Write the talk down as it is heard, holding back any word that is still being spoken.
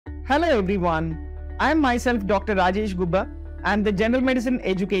Hello everyone, I am myself Dr. Rajesh Gubba. I am the General Medicine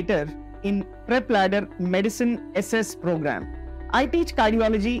Educator in PrepLadder Medicine SS program. I teach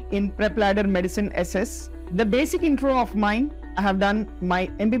Cardiology in PrepLadder Medicine SS. The basic intro of mine, I have done my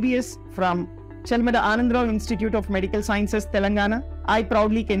MBBS from Chelmada Anandrao Institute of Medical Sciences, Telangana. I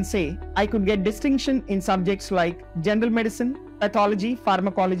proudly can say I could get distinction in subjects like General Medicine, Pathology,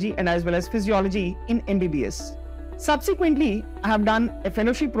 Pharmacology and as well as Physiology in MBBS. Subsequently, I have done a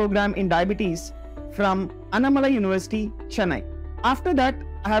fellowship program in diabetes from Annamalai University, Chennai. After that,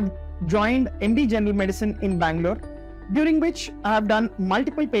 I have joined MD General Medicine in Bangalore, during which I have done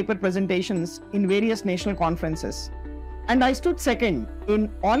multiple paper presentations in various national conferences. And I stood second in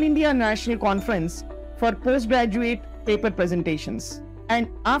All India National Conference for postgraduate paper presentations. And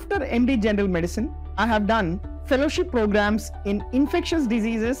after MD General Medicine, I have done fellowship programs in infectious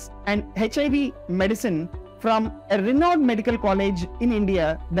diseases and HIV medicine from a renowned medical college in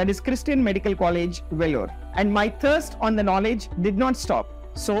India, that is Christian Medical College, Vellore. And my thirst on the knowledge did not stop.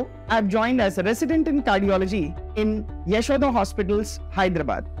 So I've joined as a resident in cardiology in Yashoda Hospitals,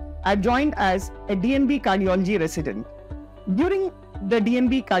 Hyderabad. I've joined as a DNB cardiology resident. During the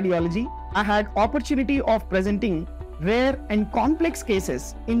DNB cardiology, I had opportunity of presenting rare and complex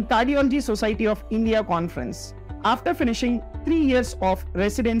cases in Cardiology Society of India conference. After finishing 3 years of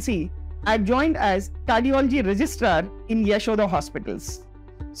residency, I joined as Cardiology Registrar in Yashoda Hospitals.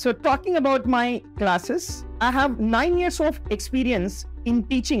 So talking about my classes, I have 9 years of experience in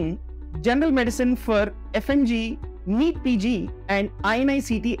teaching General Medicine for FMG, NEET PG and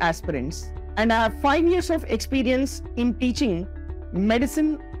INI-CT aspirants. And I have 5 years of experience in teaching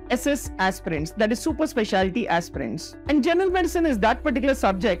Medicine SS aspirants, that is super specialty aspirants. And General Medicine is that particular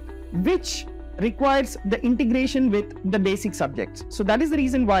subject which requires the integration with the basic subjects. So that is the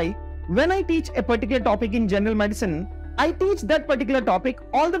reason why when I teach a particular topic in General Medicine, I teach that particular topic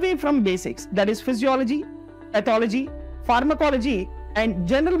all the way from basics, that is physiology, pathology, pharmacology and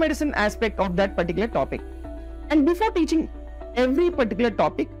general medicine aspect of that particular topic. And before teaching every particular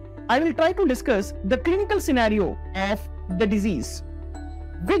topic, I will try to discuss the clinical scenario of the disease,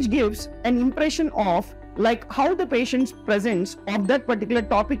 which gives an impression of like how the patient presents of that particular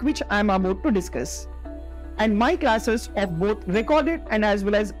topic which I am about to discuss. And my classes of both recorded and as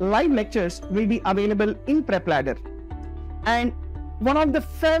well as live lectures will be available in PrepLadder. And one of the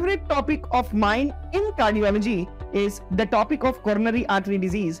favorite topic of mine in cardiology is the topic of coronary artery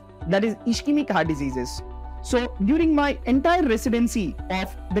disease, that is ischemic heart diseases. So during my entire residency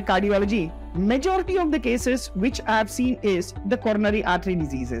of the cardiology, majority of the cases which I have seen is the coronary artery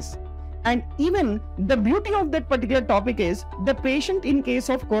diseases. And even the beauty of that particular topic is the patient in case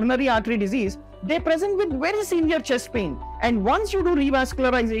of coronary artery disease, they present with very severe chest pain. And once you do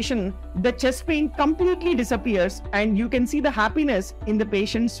revascularization, the chest pain completely disappears and you can see the happiness in the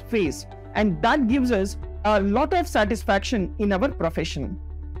patient's face. And that gives us a lot of satisfaction in our profession.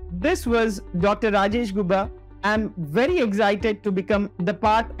 This was Dr. Rajesh Gubba. I'm very excited to become the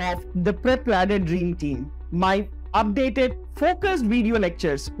part of the PrepLadder Dream Team. My updated focused video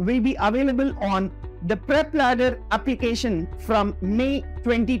lectures will be available on the PrepLadder application from May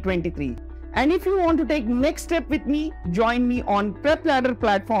 2023. And if you want to take next step with me, join me on PrepLadder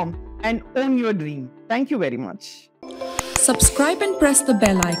platform and own your dream. Thank you very much. Subscribe and press the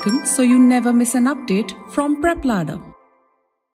bell icon so you never miss an update from PrepLadder.